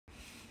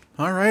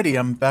Alrighty,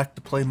 I'm back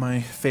to play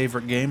my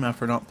favorite game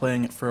after not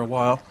playing it for a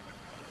while.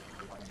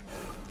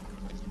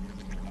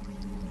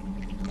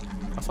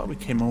 I thought we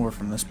came over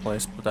from this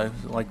place, but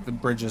like the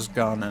bridge is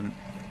gone and...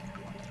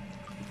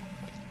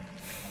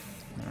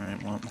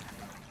 Alright, well...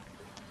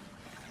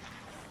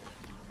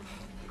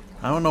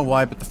 I don't know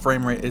why, but the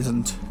frame rate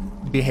isn't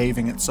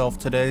behaving itself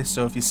today,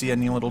 so if you see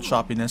any little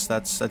choppiness,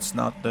 that's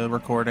not the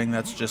recording,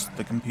 that's just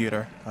the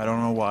computer. I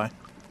don't know why.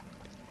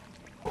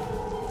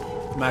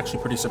 I'm actually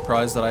pretty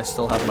surprised that I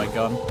still have my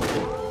gun.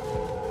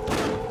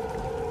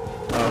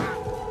 Oh.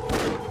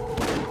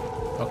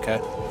 Okay.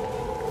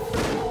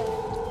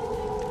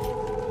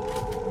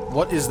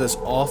 What is this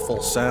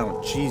awful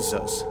sound?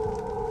 Jesus.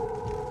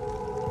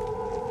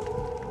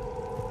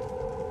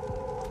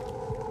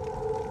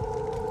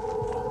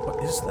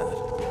 What is that?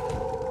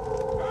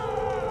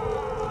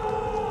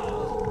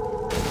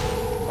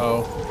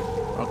 Oh.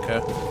 Okay.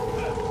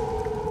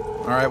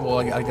 Alright, well,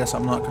 I guess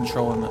I'm not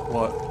controlling it.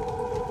 What?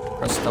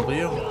 Press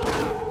W?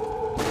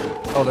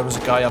 Oh, there was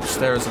a guy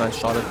upstairs and I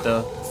shot at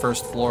the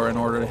first floor in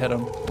order to hit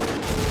him.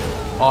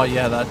 Oh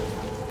yeah,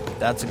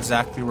 that's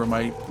exactly where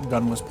my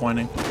gun was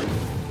pointing.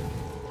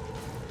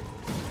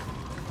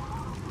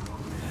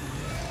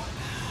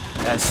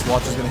 Yes,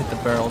 watch is gonna hit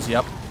the barrels,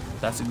 yep.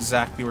 That's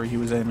exactly where he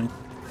was aiming.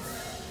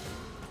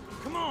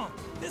 Come on,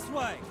 this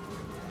way!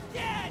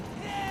 Get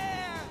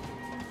here!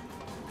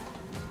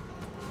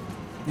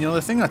 You know,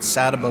 the thing that's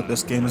sad about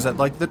this game is that,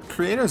 like, the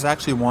creators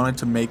actually wanted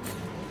to make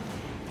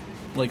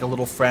like a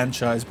little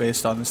franchise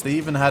based on this. They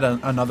even had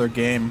another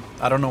game.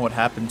 I don't know what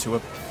happened to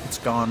it. It's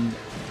gone.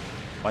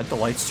 Why'd the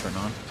lights turn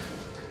on?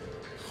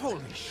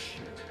 Holy shit.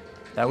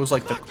 That was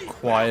like the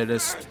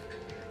quietest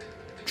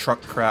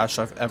truck crash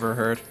I've ever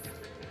heard.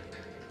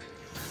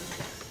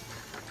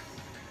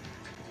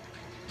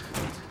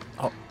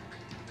 Oh.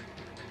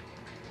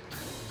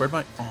 Where'd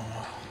my...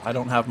 Oh, I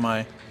don't have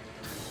my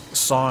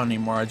saw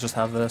anymore. I just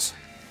have this.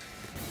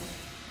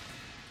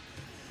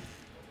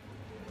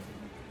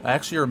 I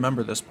actually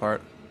remember this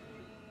part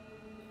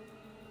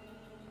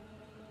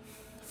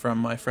from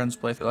my friend's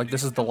playthrough. Like,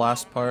 this is the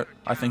last part.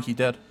 I think he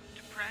did.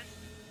 Depressed?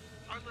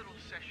 Our little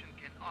session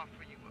can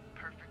offer you a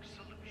perfect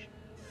solution.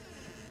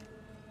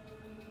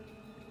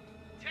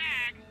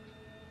 Tag!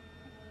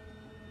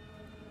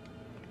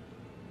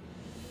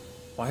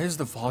 Why is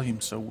the volume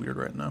so weird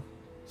right now?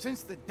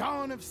 Since the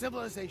dawn of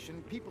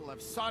civilization, people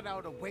have sought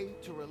out a way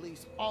to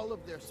release all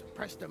of their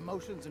suppressed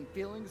emotions and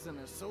feelings in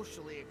a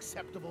socially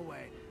acceptable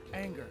way.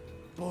 Anger,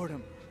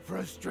 boredom,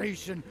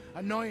 frustration,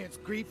 annoyance,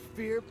 grief,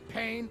 fear,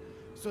 pain.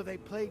 So they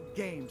played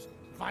games,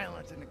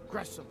 violent and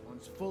aggressive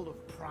ones, full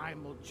of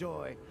primal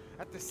joy.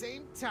 At the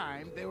same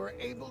time, they were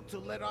able to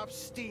let off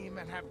steam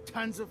and have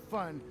tons of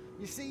fun.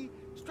 You see,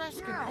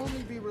 stress can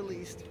only be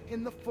released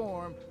in the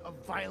form of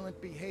violent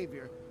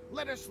behavior.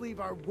 Let us leave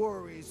our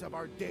worries of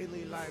our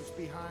daily lives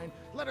behind.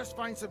 Let us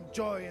find some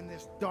joy in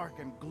this dark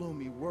and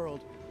gloomy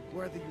world.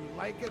 Whether you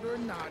like it or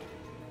not,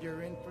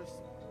 you're in for...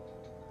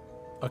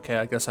 Okay,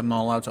 I guess I'm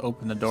not allowed to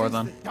open the door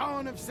then. Since the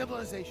dawn of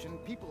civilization,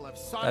 people have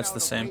sought That's out the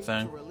a same way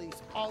thing. to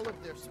release all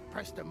of their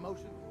suppressed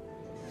emotions.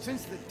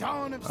 Since the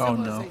dawn of Oh,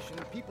 no. civilization,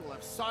 people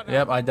have sought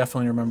Yep, out... I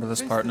definitely remember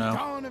this part now.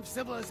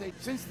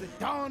 Since the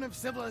dawn of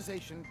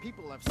civilization,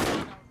 people have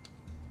sought out...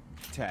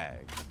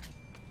 Tag.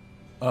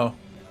 Oh.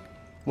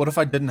 What if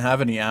I didn't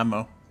have any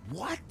ammo?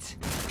 What?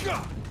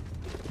 God.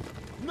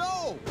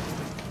 No!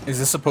 Is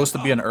this supposed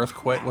to be an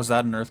earthquake? Was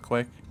that an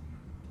earthquake?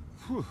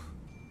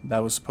 That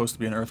was supposed to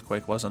be an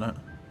earthquake, wasn't it?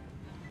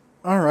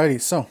 Alrighty,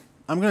 so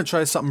I'm gonna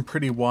try something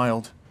pretty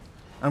wild.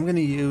 I'm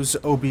gonna use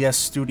OBS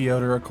Studio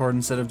to record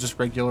instead of just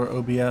regular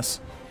OBS.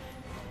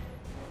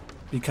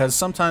 Because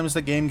sometimes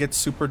the game gets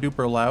super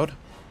duper loud.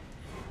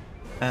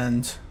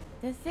 And...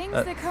 The things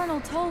the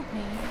Colonel told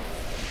me...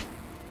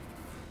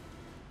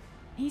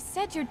 He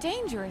said you're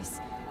dangerous,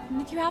 and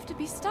that you have to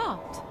be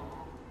stopped.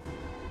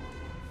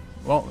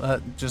 well,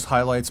 that just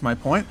highlights my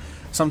point.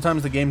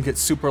 Sometimes the game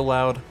gets super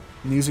loud.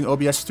 And using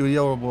OBS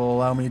Studio will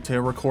allow me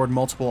to record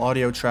multiple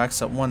audio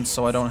tracks at once,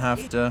 so I don't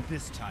have to...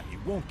 This time you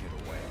won't get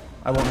away.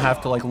 I won't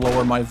have to, like,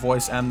 lower my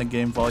voice and the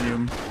game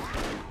volume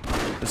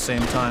at the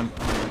same time.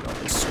 Oh my god,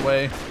 this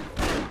way.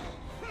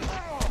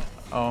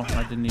 Oh,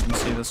 I didn't even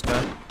see this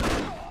guy.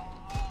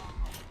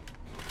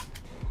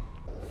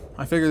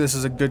 I figure this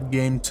is a good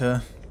game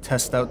to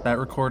test out that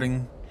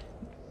recording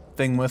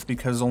thing with,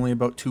 because only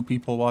about 2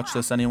 people watch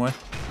this anyway.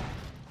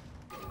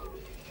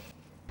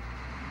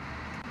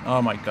 Oh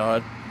my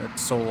god,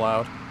 it's so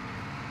loud.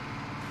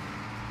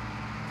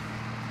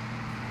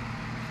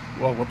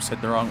 Whoa, whoops,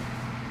 hit the wrong...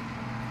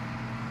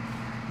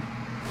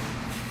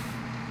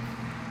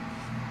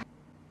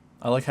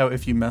 I like how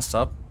if you mess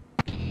up,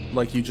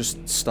 like, you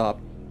just stop.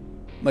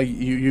 Like,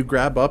 you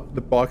grab up,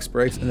 the box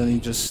breaks, and then you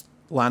just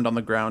land on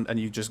the ground and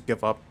you just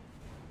give up.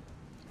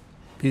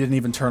 He didn't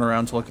even turn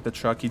around to look at the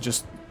truck, he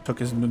just took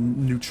his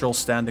neutral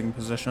standing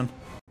position.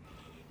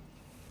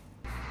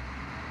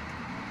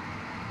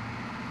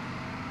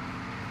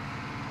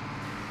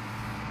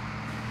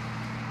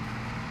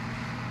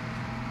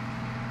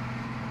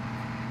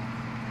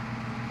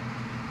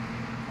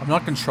 I'm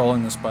not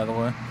controlling this, by the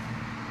way.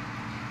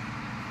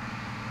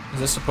 Is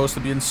this supposed to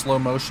be in slow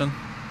motion?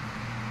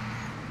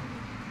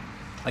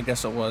 I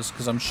guess it was,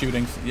 because I'm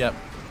shooting. Yep.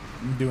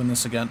 I'm doing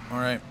this again.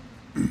 Alright.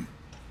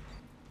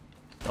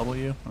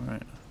 W?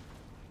 Alright.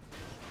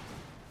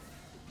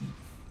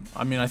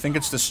 I mean, I think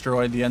it's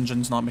destroyed. The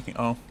engine's not making...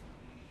 Oh.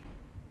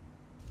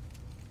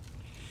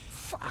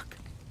 Fuck.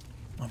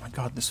 Oh my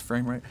god, this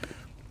frame rate.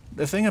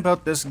 The thing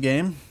about this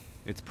game...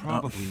 It's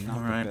probably not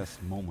alright. the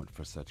best moment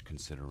for such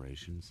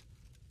considerations,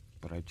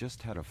 but I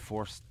just had a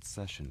forced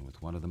session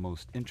with one of the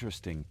most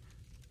interesting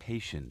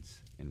patients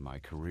in my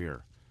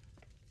career.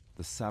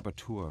 The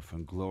saboteur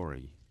from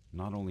Glory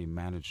not only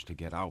managed to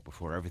get out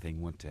before everything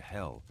went to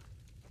hell,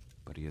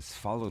 but he has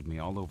followed me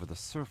all over the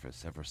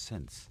surface ever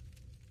since.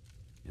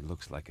 It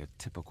looks like a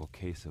typical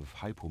case of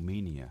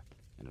hypomania,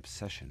 an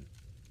obsession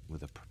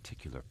with a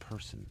particular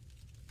person.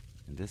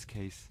 In this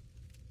case,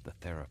 the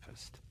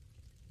therapist.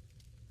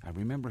 I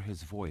remember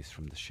his voice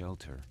from the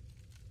shelter,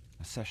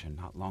 a session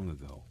not long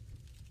ago.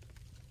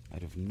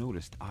 I'd have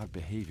noticed odd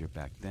behavior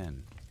back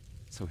then,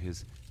 so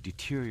his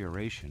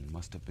deterioration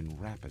must have been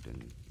rapid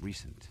and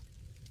recent.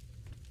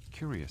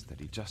 Curious that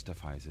he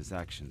justifies his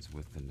actions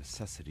with the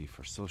necessity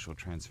for social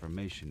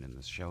transformation in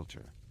the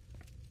shelter.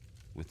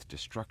 With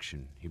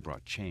destruction, he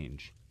brought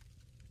change,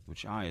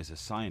 which I, as a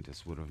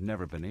scientist, would have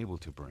never been able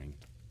to bring.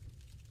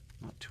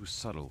 Not too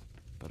subtle,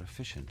 but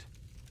efficient.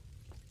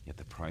 Yet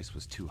the price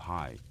was too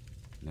high,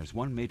 and there's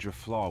one major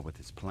flaw with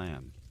his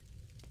plan.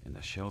 In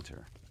the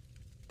shelter,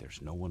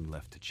 there's no one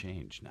left to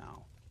change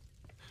now.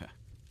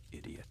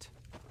 Idiot.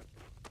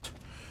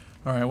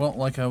 Alright, well,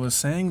 like I was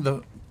saying,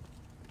 the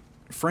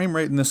frame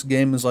rate in this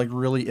game is like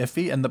really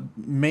iffy, and the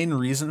main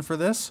reason for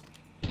this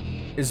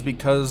is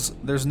because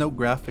there's no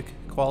graphic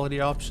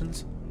quality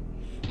options.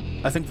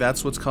 I think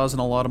that's what's causing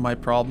a lot of my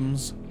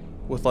problems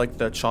with like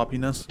the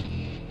choppiness.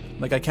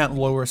 Like I can't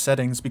lower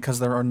settings because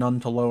there are none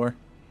to lower.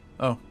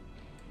 Oh.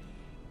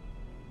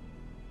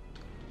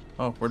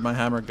 Oh, where'd my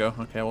hammer go?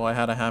 Okay, well I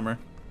had a hammer.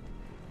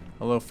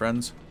 Hello,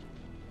 friends.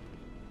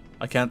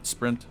 I can't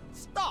sprint.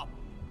 Stop!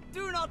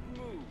 Do not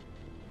move!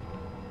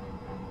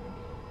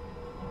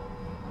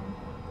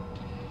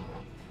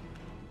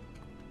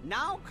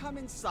 Now come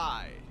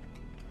inside.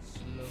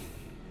 Slowly.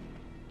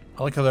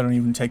 I like how they don't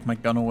even take my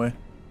gun away.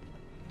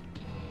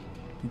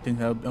 You think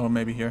that would, oh,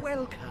 maybe here.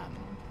 Welcome.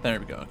 There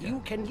we go. Okay.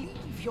 You can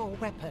leave your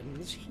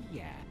weapons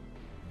here.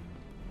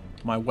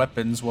 My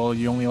weapons, well,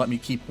 you only let me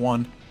keep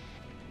one.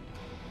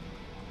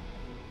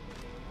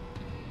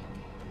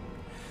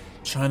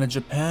 China,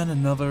 Japan,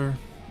 another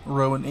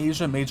row in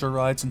Asia. Major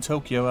riots in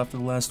Tokyo after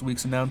last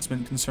week's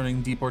announcement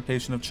concerning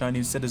deportation of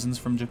Chinese citizens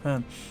from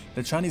Japan.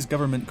 The Chinese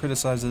government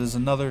criticized it as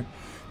another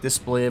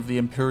display of the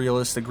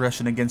imperialist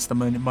aggression against the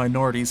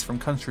minorities from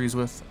countries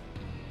with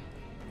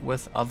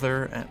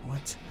other and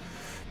what?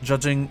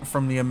 Judging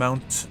from the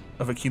amount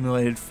of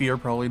accumulated fear,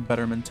 probably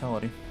better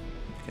mentality.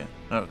 Okay.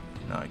 Oh,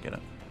 now I get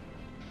it.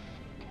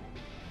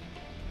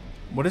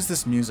 What is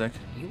this music?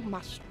 You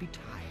must be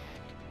tired.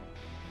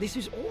 This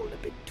is all a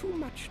bit too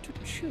much to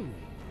chew,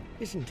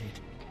 isn't it?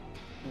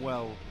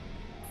 Well,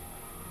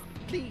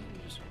 Please,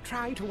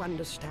 try to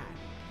understand.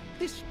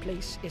 This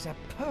place is a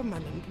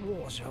permanent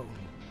war zone.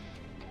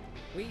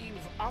 We've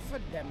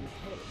offered them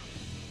help,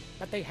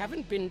 but they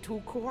haven't been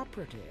too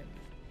cooperative.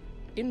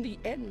 In the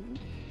end,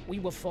 we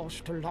were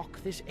forced to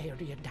lock this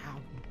area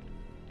down.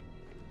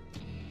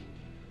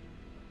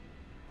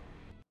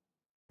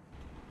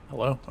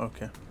 Hello?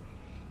 Okay.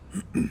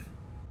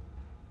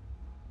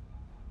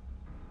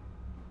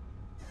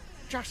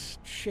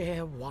 Just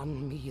share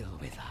one meal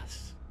with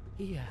us.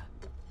 Here.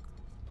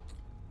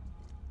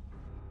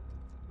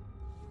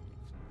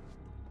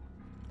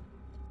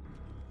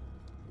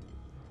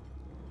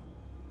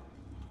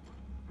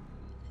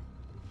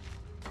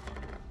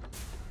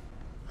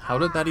 How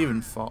did that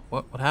even fall?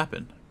 What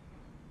happened?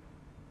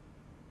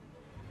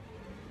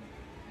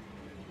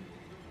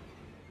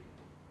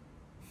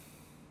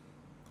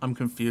 I'm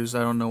confused. I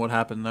don't know what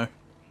happened there.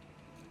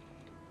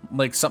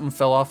 Like something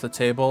fell off the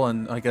table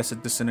and I guess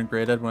it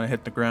disintegrated when I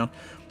hit the ground.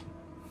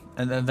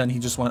 And then he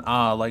just went,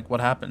 ah, like what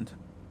happened?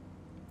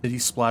 Did he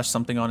splash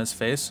something on his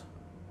face?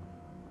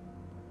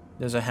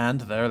 There's a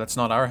hand there. That's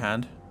not our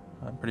hand.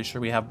 I'm pretty sure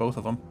we have both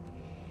of them.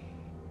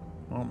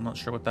 Well, I'm not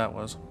sure what that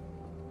was.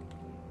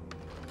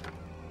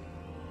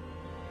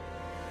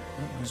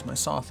 Oh, there's my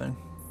saw thing.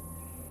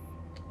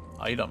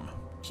 Item.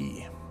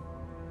 Key.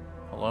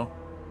 Hello?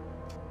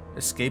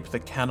 Escape the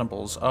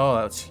cannibals. Oh,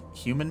 that's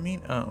human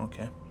meat? Oh,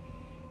 okay.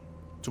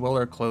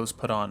 Dweller clothes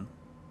put on.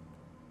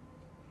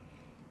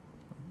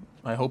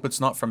 I hope it's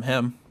not from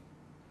him.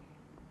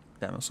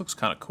 Damn, this looks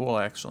kind of cool,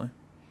 actually.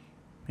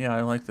 Yeah,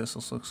 I like this.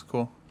 This looks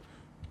cool.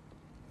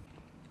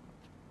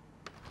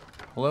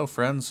 Hello,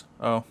 friends.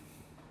 Oh.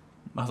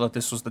 I thought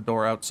this was the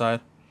door outside.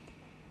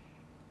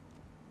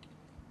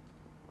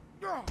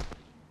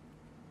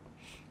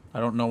 I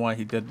don't know why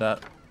he did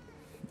that.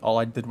 All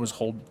I did was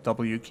hold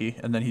W key,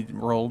 and then he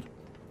rolled.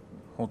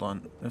 Hold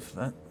on. If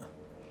that...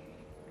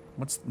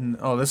 What's...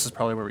 Oh, this is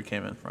probably where we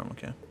came in from.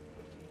 Okay.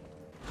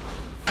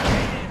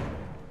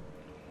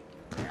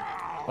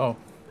 Oh,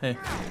 hey.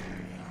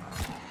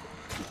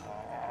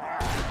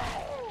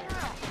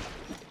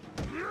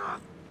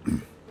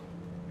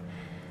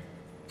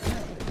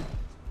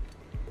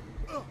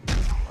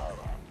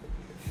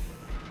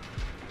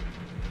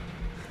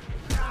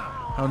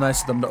 How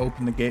nice of them to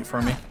open the gate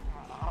for me.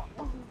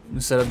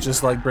 Instead of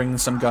just like bringing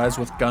some guys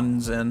with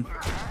guns in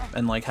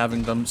and like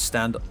having them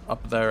stand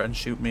up there and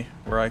shoot me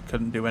where I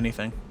couldn't do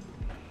anything.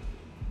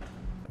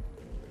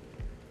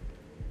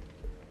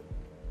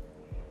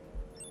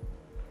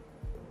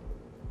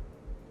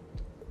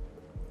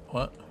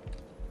 What?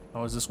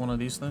 Oh, is this one of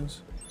these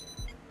things?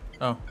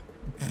 Oh.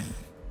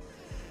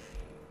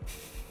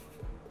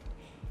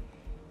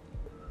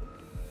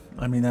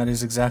 I mean, that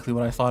is exactly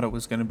what I thought it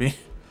was going to be.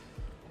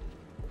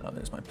 Oh,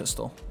 there's my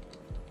pistol.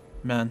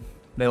 Man,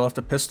 they left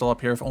a pistol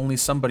up here. If only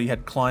somebody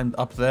had climbed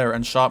up there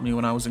and shot me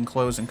when I was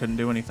enclosed and couldn't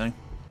do anything.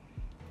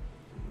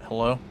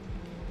 Hello?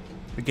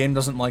 The game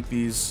doesn't like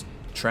these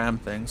tram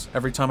things.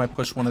 Every time I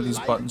push one of these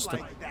buttons to...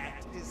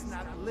 That is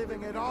not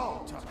living at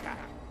all, Tucker.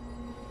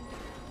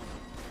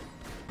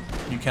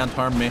 You can't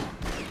harm me.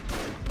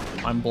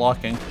 I'm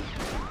blocking.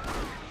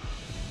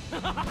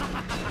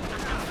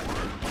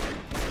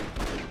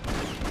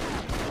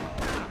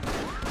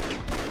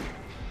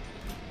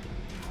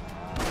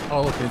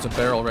 Oh, look, there's a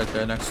barrel right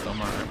there next to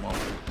them. Alright,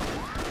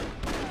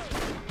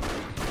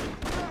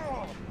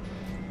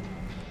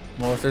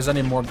 well, if there's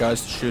any more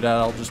guys to shoot at,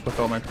 I'll just whip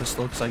out my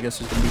pistol, because I guess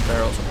there's gonna be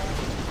barrels.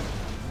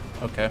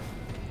 Okay.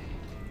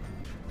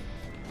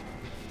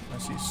 I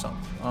see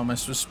some. Oh, am I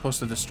just supposed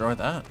to destroy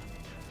that?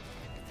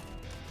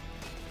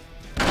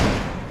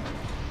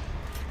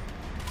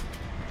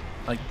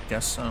 I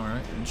guess so,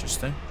 alright,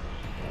 interesting.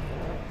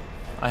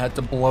 I had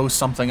to blow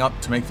something up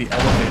to make the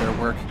elevator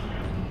work.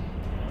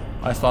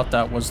 I thought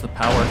that was the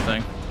power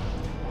thing.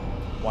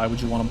 Why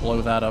would you want to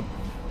blow that up?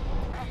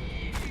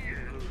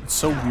 It's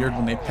so weird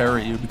when they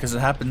parry you because it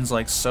happens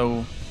like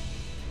so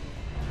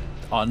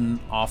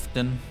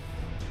often.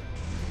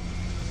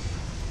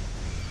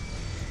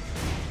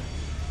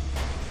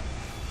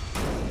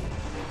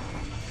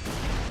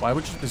 Why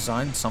would you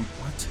design some...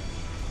 What?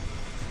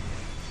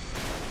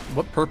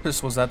 What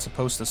purpose was that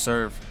supposed to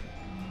serve?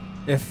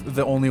 If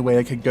the only way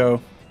I could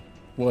go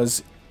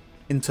was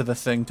into the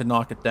thing to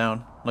knock it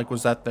down. Like,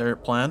 was that their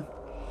plan?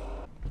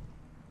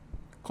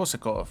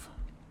 Kosikov.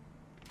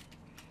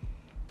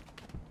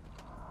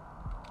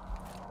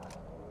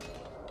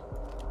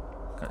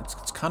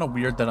 It's kind of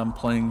weird that I'm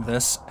playing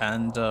this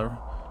and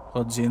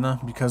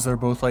Rodzina because they're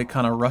both like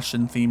kind of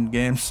Russian themed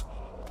games.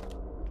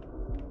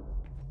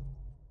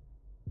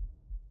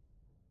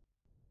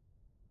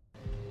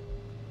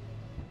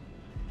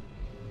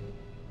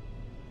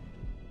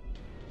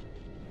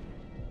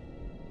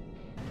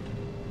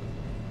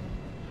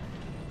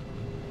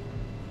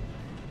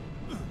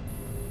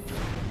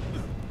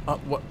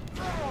 What?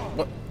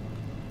 What?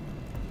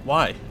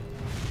 Why?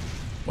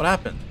 What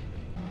happened?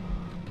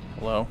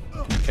 Hello?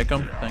 Can you kick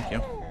him? Thank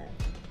you.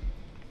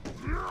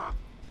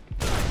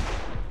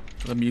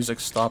 The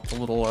music stopped a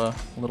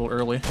little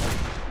early.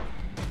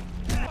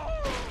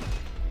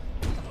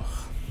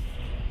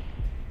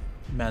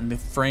 Man, the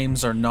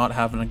frames are not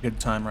having a good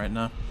time right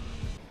now.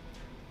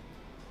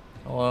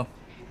 Hello?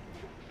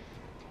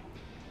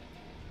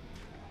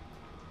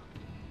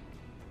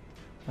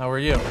 How are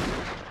you?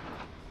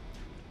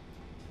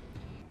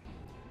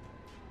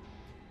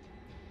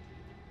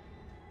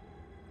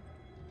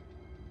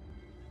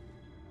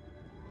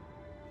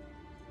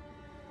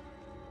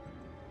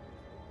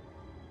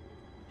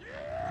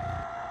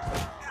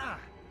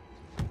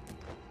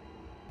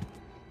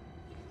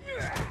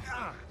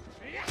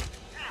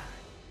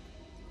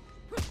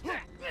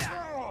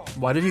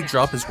 Why did he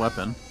drop his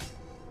weapon?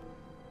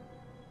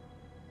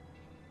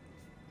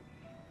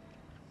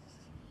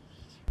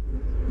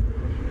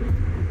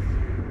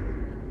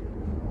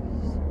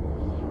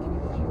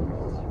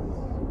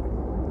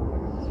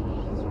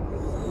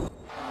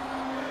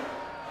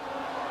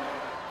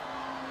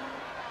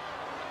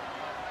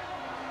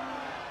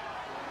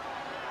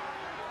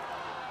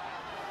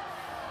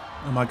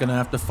 Am I gonna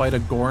have to fight a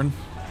Gorn?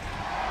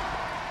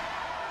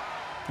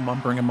 Come on,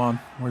 bring him on.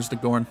 Where's the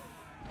Gorn?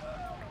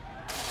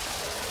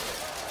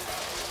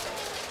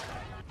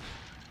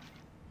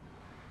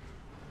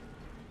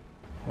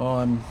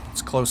 Well,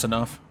 it's close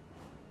enough.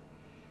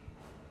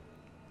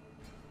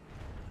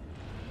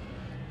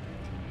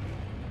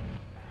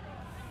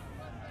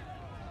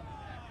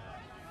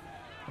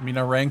 I mean,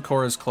 a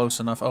Rancor is close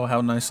enough. Oh, how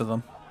nice of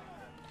them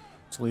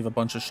to leave a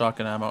bunch of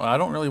shotgun ammo. I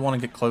don't really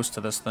want to get close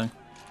to this thing.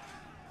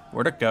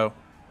 Where'd it go?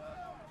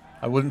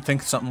 I wouldn't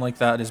think something like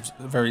that is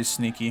very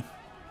sneaky.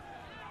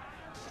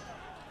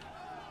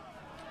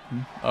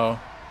 Oh.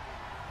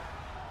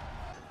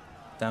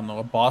 Damn, though,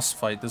 a boss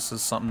fight. This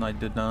is something I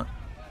did not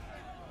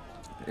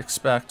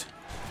expect.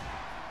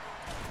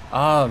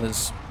 Ah,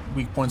 there's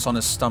weak points on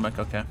his stomach.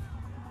 Okay.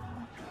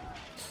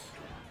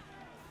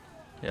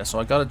 Yeah, so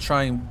I gotta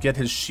try and get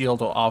his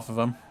shield off of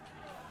him.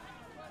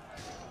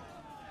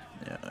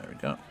 Yeah, there we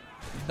go.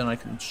 Then I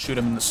can shoot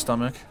him in the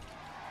stomach.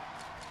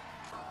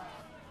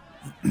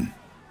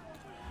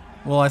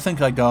 Well, I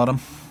think I got him.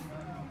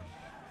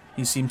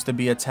 He seems to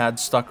be a tad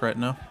stuck right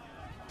now.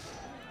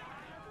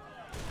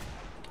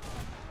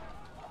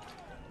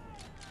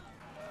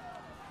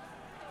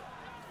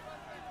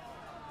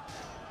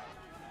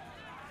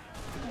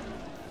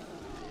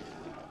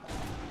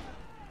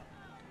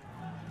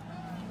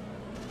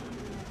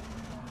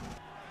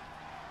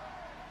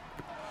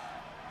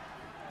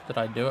 Did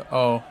I do it?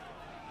 Oh.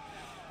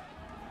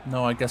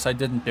 No, I guess I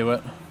didn't do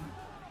it.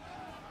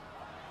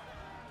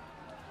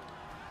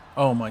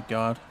 Oh my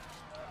god.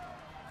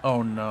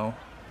 Oh no.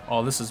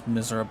 Oh, this is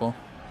miserable.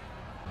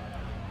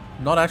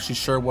 I'm not actually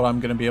sure what I'm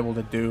gonna be able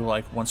to do,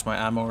 like, once my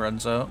ammo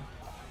runs out.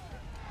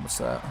 What's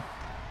that?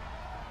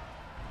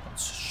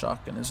 That's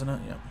shotgun, isn't it?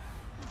 Yep.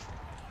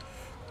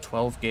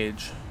 12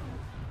 gauge.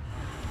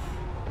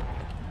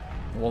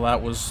 Well,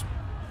 that was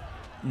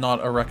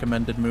not a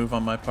recommended move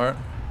on my part.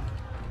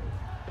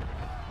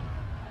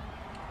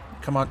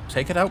 Come on,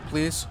 take it out,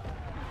 please.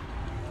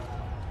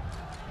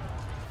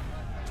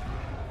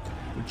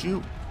 Would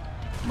you?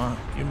 Come on,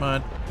 do you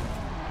mind?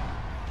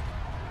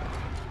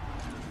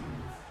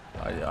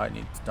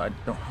 I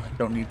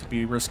don't need to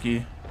be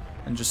risky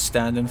and just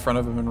stand in front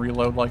of him and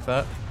reload like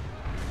that.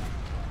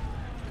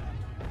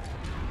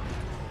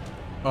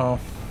 Oh,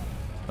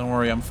 don't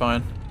worry, I'm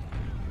fine.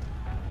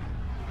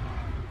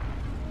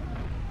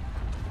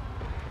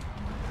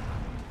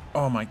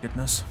 Oh my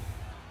goodness.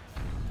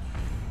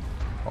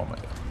 Oh my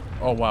god.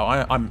 Oh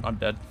wow, I'm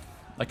dead.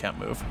 I can't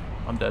move.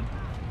 I'm dead.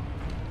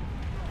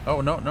 Oh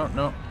no, no,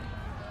 no.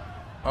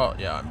 Oh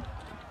yeah, I'm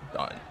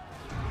dying.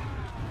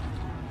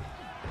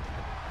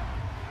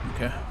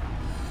 Okay.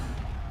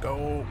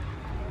 Go.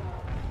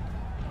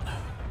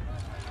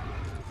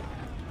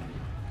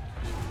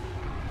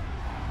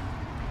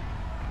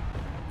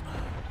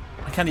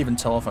 I can't even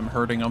tell if I'm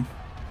hurting him.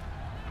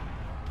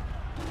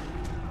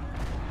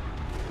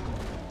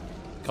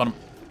 Got him.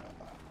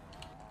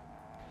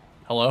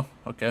 Hello?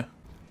 Okay.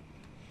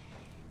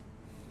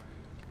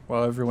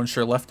 Well, everyone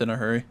sure left in a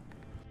hurry.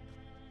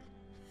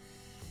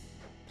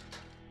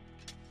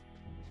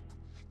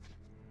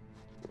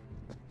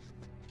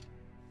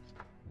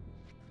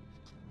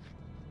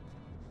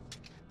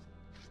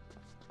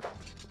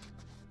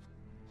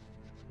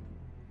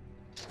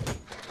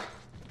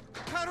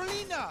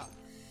 Carolina!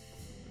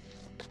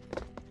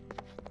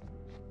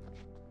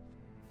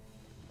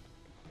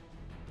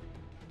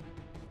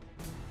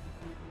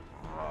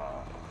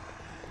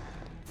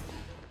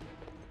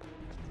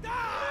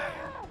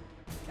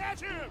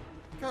 Catch him!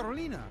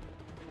 Carolina!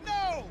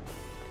 No!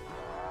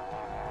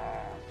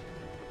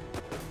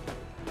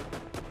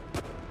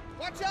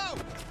 Watch out!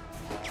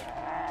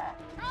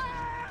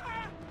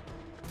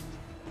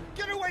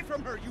 Get away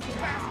from her, you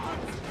bastard!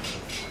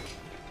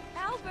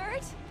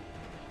 Albert!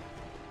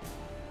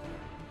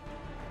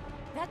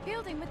 That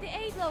building with the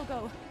A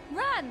logo.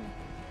 Run!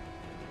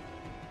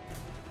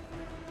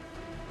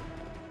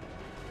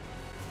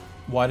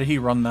 Why did he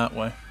run that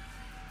way?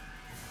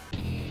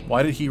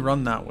 Why did he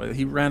run that way?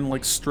 He ran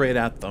like straight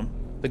at them.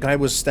 The guy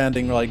was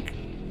standing like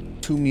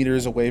 2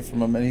 meters away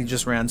from him and he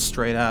just ran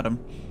straight at him.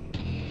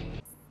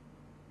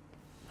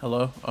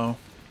 Hello? Oh.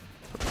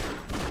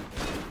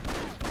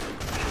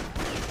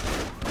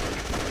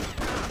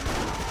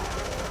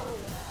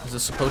 Is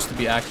this supposed to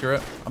be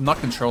accurate? I'm not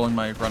controlling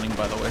my running,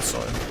 by the way, so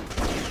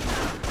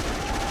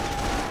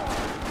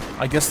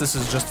I guess this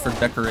is just for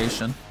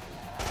decoration.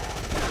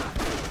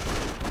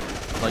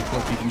 Like,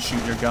 look, you can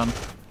shoot your gun.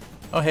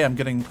 Oh, hey, I'm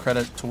getting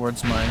credit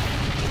towards my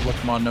look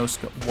no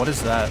scope. What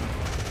is that?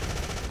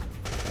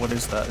 What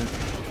is that?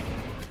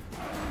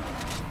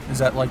 Is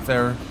that like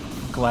their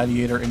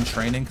gladiator in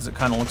training? Because it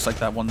kind of looks like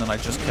that one that I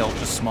just killed,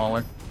 just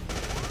smaller.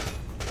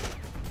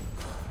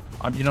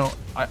 You know,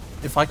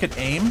 if I could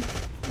aim,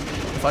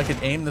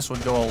 this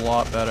would go a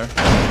lot better.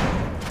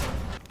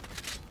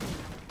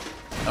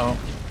 Oh.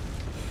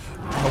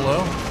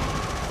 Hello?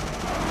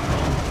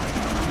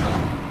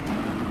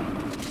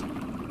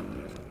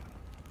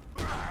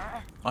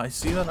 I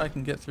see that I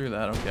can get through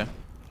that, okay.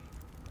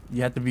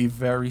 You had to be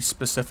very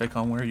specific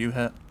on where you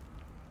hit.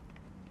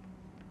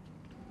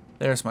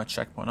 There's my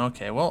checkpoint.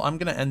 Okay, well, I'm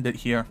gonna end it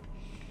here.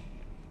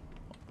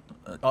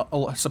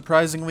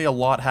 Surprisingly, a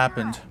lot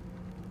happened.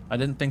 I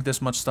didn't think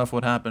this much stuff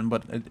would happen,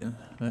 but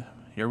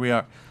here we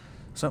are.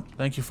 So,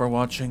 thank you for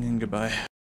watching, and goodbye.